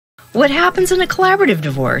What happens in a collaborative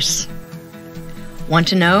divorce? Want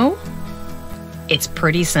to know? It's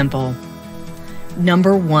pretty simple.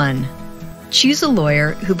 Number 1, choose a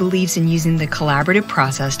lawyer who believes in using the collaborative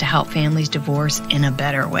process to help families divorce in a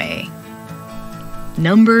better way.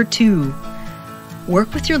 Number 2,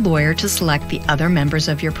 work with your lawyer to select the other members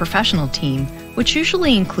of your professional team, which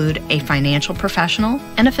usually include a financial professional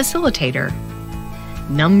and a facilitator.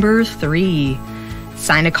 Number 3,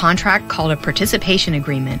 sign a contract called a participation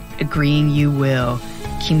agreement, agreeing you will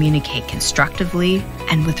communicate constructively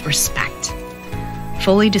and with respect.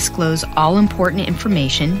 Fully disclose all important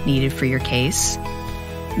information needed for your case.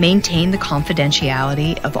 Maintain the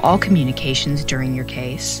confidentiality of all communications during your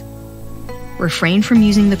case. Refrain from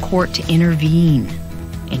using the court to intervene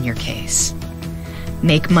in your case.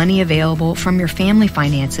 Make money available from your family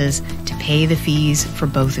finances to pay the fees for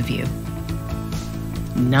both of you.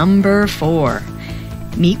 Number 4,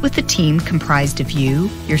 meet with a team comprised of you,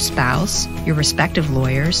 your spouse, your respective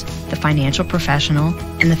lawyers, the financial professional,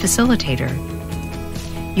 and the facilitator.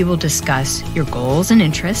 You will discuss your goals and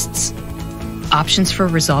interests, options for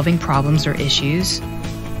resolving problems or issues,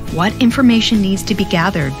 what information needs to be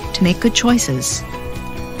gathered to make good choices,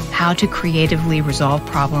 how to creatively resolve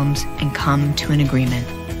problems and come to an agreement.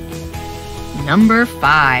 Number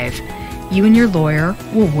 5, you and your lawyer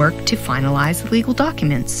will work to finalize the legal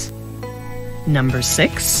documents. Number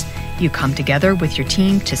 6, you come together with your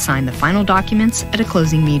team to sign the final documents at a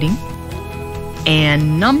closing meeting.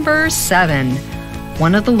 And number 7,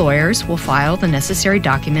 one of the lawyers will file the necessary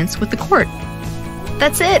documents with the court.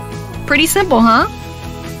 That's it. Pretty simple, huh?